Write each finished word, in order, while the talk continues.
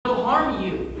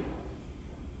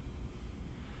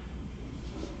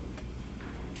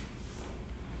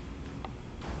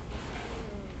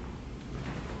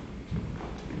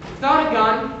a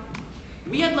gun,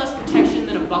 we had less protection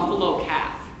than a buffalo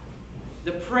calf.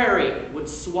 The prairie would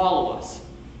swallow us.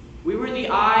 We were the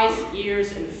eyes,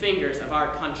 ears, and fingers of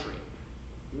our country.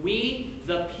 We,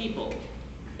 the people.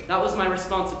 That was my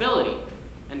responsibility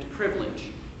and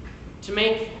privilege. To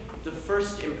make the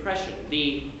first impression,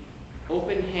 the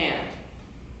open hand,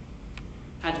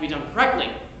 had to be done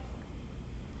correctly.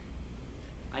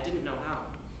 I didn't know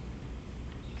how.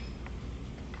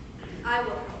 I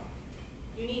will help.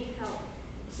 You need help.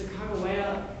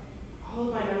 Sacagawea, all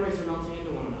of my memories are melting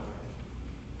into one another.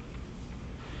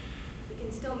 We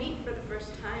can still meet for the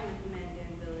first time in the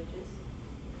Mandan villages.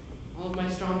 All of my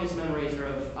strongest memories are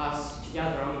of us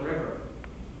together on the river.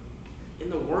 In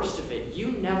the worst of it,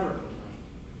 you never complained.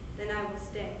 Then I will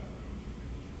stay.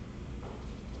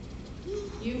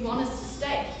 You want us to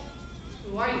stay?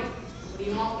 Who are you? What do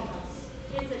you want with us?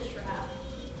 It's a trap.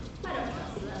 I don't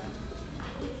trust them.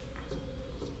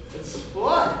 It's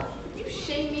what? You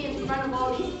shame me in front of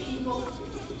all these people.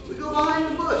 We go behind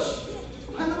the bush.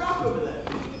 Behind the rock over there.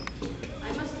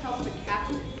 I must help the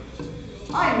captain.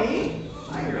 Me?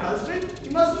 I'm your husband.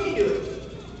 You must me do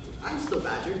it. I'm still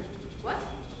Badger. What?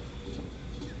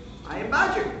 I am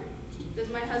Badger. Does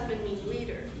my husband mean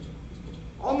leader?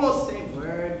 Almost same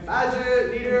word.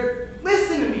 Badger, leader.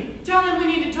 Listen to me. Tell him we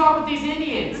need to talk with these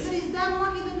Indians. I said he's damn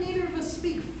lucky that neither of us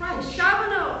speak French.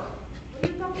 Charbonneau! What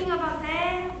are you talking about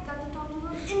there? Got to talk to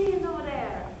those Indians over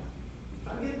there.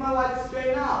 I'm getting my life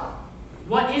straightened out.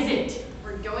 What is it?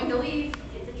 We're going to leave.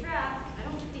 It's a trap. I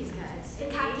don't get these guys. The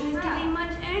captain is getting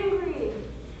much angry.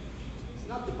 It's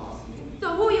not the boss man.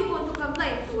 So who are you going to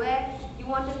complain to, eh? You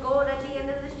want to go at the end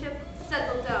of the ship?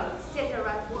 Settle down. Say the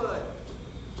right word.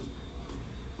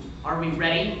 Are we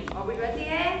ready? Are we ready,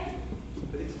 eh?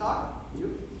 Ready to talk?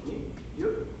 You? Me?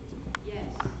 You?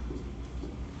 Yes.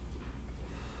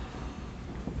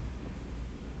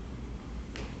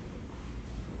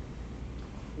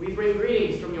 We bring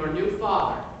greetings from your new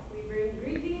father. We bring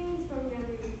greetings from your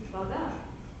new father.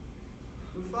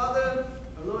 New father,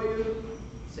 hello you.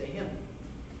 Say him.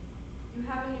 You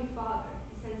have a new father.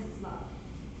 He sends his love.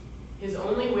 His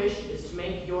only wish is to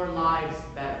make your lives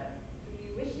better.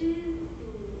 He wishes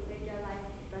to make your life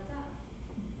better.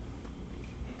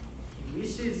 He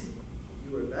wishes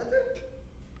you were better?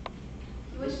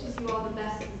 He wishes you all the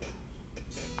best in life.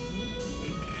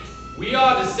 We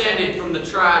are descended from the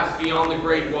tribes beyond the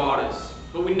great waters,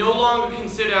 but we no longer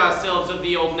consider ourselves of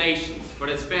the old nations, but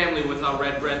as family with our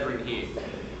red brethren here.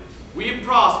 We have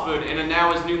prospered and are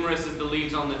now as numerous as the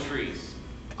leaves on the trees.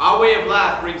 Our way of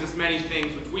life brings us many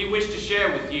things which we wish to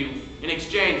share with you in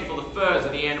exchange for the furs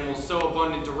of the animals so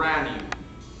abundant around you.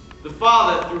 The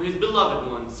Father, through his beloved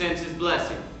one, sends his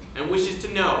blessing and wishes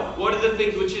to know what are the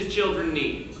things which his children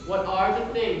need. What are the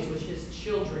things which his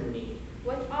children need?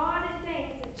 What are the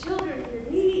things that children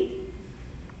need?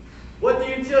 What do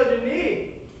your children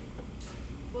need?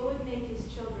 What would make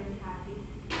his children happy?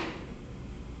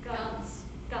 Guns.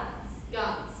 Guns.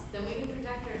 Guns. Then we can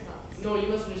protect ourselves. No, you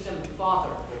must understand the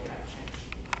father protection.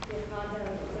 Your father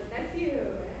will protect you,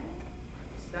 eh?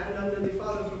 Stand under the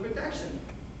father for protection.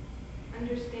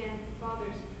 Understand the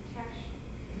father's protection.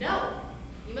 No.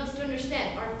 You must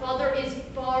understand, our father is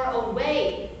far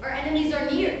away. Our enemies are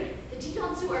near. The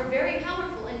Teton Sioux are very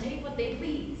powerful and take what they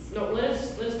please. No, let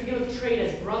us begin with trade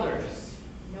as brothers.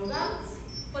 No guns?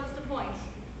 What's the point?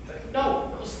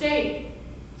 No, stay.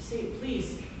 Stay,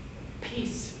 please.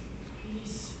 Peace.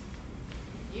 Peace.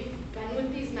 You've been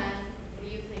with these men. What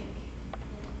do you think?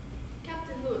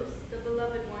 Captain Lewis, the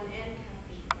beloved one, and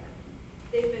Captain Clark.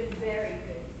 They've been very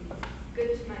good to me.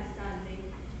 Good to my son. They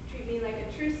treat me like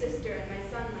a true sister and my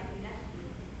son like a nephew.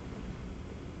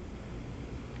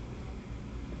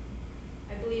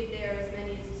 I believe they are as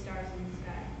many as the stars in the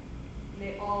sky. And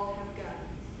they all have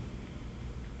guns.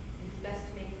 And it's best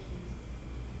to make peace.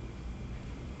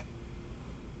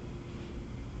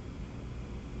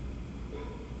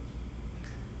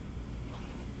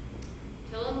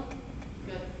 Kill them?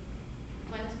 Good.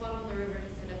 Find a spot on the river to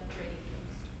set up a trading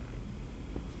post.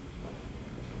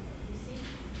 You see?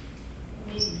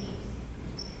 We made peace.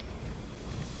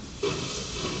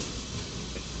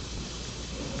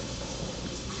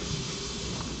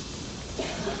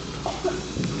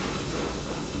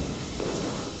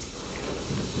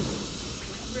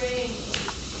 Bring.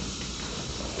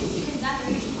 Even that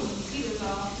reason to see this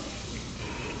all.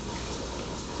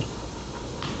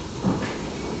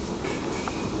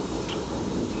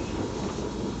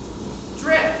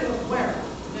 Drift! Where?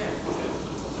 There.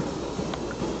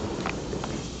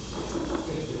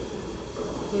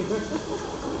 Good.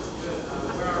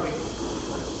 Where are we?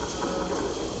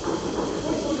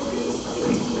 44 degrees,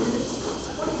 60 minutes.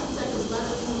 40 seconds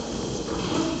left.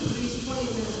 20 degrees,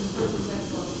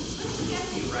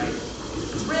 right?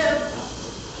 Rib.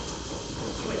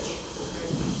 Switch.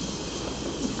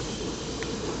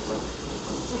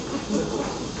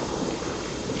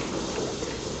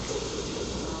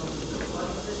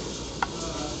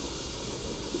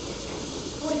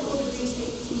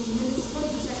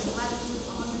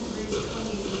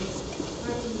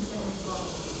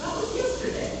 That was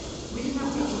yesterday. We didn't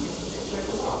have reading yesterday. Right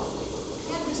along.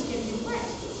 And this can be wet.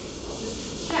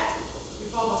 Just check. We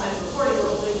fall behind the recording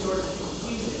rules in order to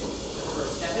confuse it. The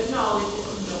first step of knowledge is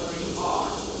to know where you are.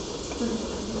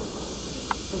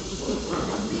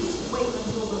 Please wait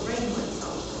until the rain lets up.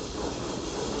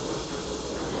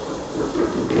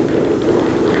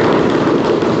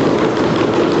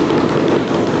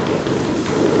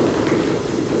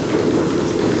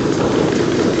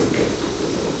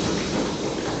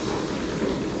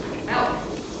 Elk.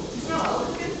 You smell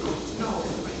elk again? No,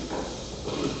 it's rain.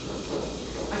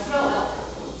 I smell elk.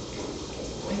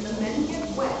 When the men get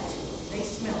wet, they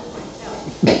smell like hell.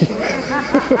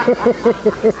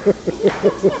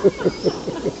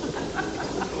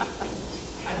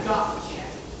 I've got the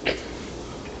check.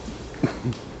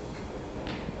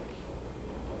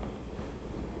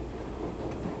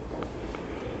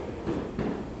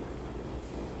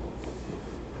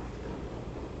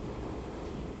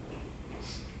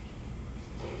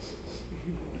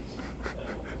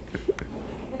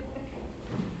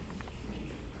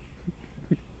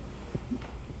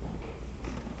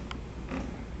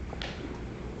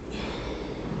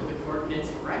 The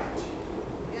coordinates correct.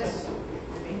 Yes,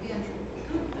 I made the entry.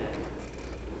 Good then.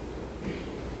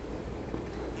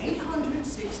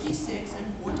 866 and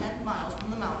 4/10 miles from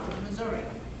the mountain of Missouri.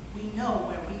 We know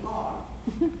where we are.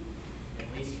 At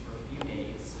least for a few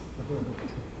days.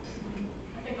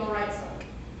 I think I'll write some.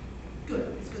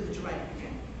 Good. It's good that you're writing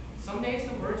again. Some days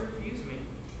the words refuse me.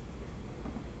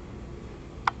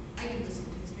 I give the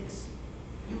statistics.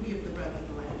 You give the breath of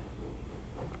the land.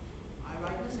 I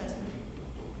write an assessment.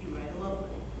 You write a love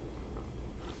letter.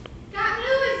 Captain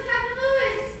Lewis! Captain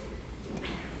Lewis!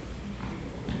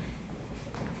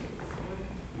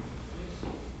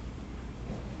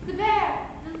 The bear!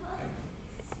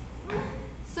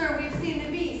 Sir, we've seen the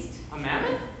beast. A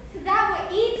mammoth? That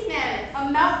what eats mammoth,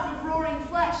 a mountain of roaring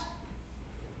flesh.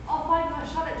 All 5 of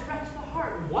us shot it direct to the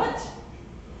heart. What?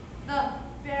 The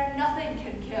bear nothing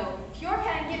can kill. Cure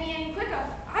can't get me any quicker.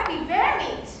 I'd be bear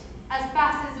meat. As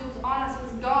fast as it was on us, it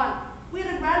was gone. We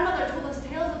had a grandmother told us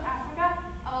tales of Africa,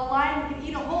 of a lion who could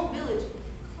eat a whole village.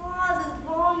 Claws as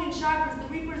long and sharp as the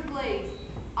reaper's blades.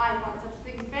 I thought such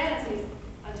things fantasies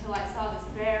until I saw this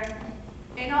bear.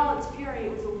 In all its fury,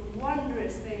 it was a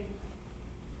wondrous thing.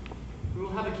 We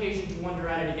will have occasion to wonder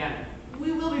at it again.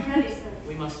 We will be ready, sir.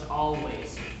 We must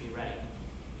always be ready.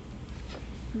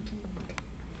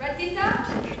 Ready, sir?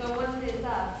 So what is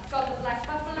called the Black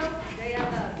Buffalo? They are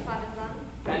the partisan.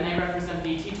 Then they represent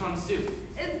the Teton Sioux.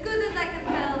 As good as I can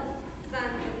tell,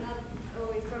 sun is not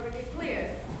always perfectly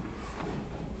clear.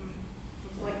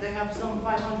 Looks like they have some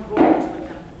 500 warriors with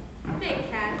them. They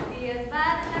can't be as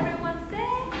bad as everyone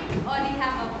says, or they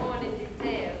have a horned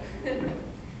tail.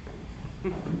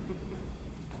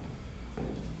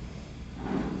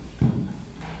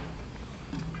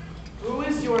 Who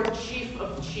is your chief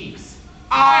of chiefs?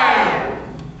 I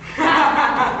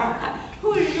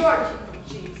Who is your chief of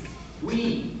chiefs?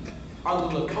 We are the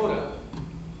Lakota.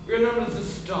 We are known as the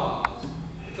Stars.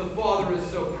 If the father is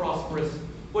so prosperous,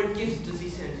 what gifts does he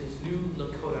send his new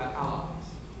Lakota allies?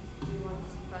 You want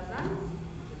pheasants?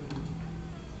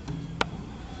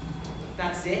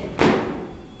 That's it?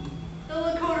 The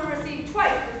Lakota received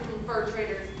twice as from fur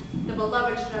traders. The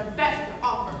beloved should have best to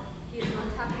offer. He is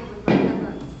not happy with my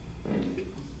pheasants.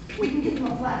 We can give them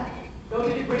a flag. They'll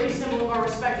be the greatest symbol of our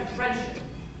respect and friendship.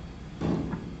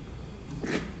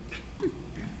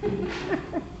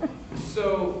 So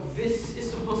this is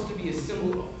supposed to be a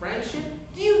symbol of friendship?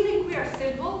 Do you think we are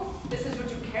simple? This is what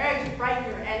you carry to frighten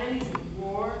your enemies in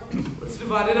war? Let's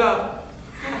divide it up.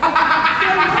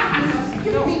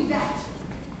 Give me that.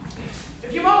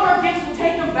 If you want our gifts, we'll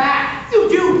take them back.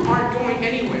 You aren't going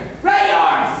anywhere. Ready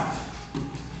ours!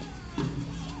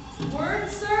 Word,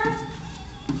 sir?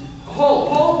 Hold.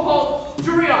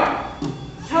 Juryard.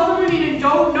 Tell them we need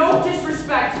no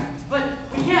disrespect, but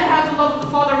we can't have the love of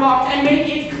the father mocked and make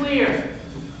it clear.